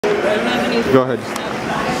Go ahead.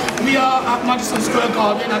 We are at Madison Square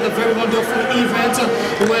Garden at a very wonderful event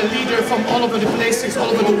where leaders from all over the places, all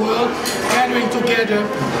over the world, gathering together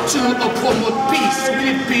to promote peace. We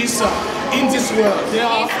need peace in this world. There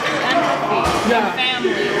are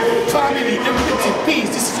family, empathy, peace.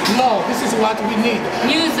 This is love. This is what we need.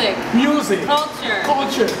 Music,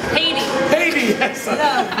 culture, Haiti, yes,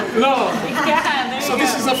 love. So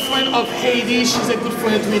this is a friend of Haiti. She's a good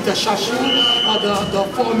friend with Shashu, the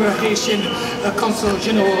former Haitian consul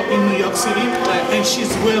general in New York City, and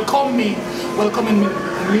she's welcoming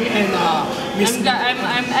me and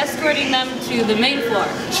I'm escorting them to the main floor.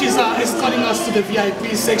 She's escorting us to the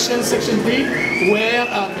VIP section, section B, where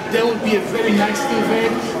there will be a very nice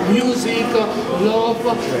event, music, love,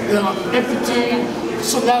 empathy,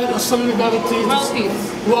 solidarity,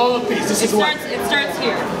 world peace. This is what it starts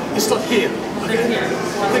here. It starts here. Okay.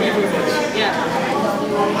 Thank you very much. Yeah.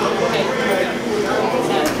 Okay.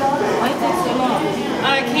 Why did it take so long? I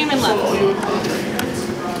came and left.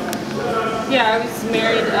 Yeah, I was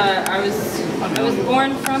married. I was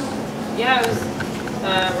born from. Yeah, I was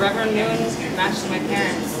Reverend Noon matched my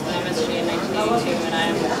parents in MSG in 1982, and I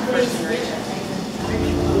am first generation.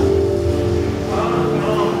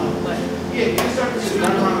 Yeah, you start to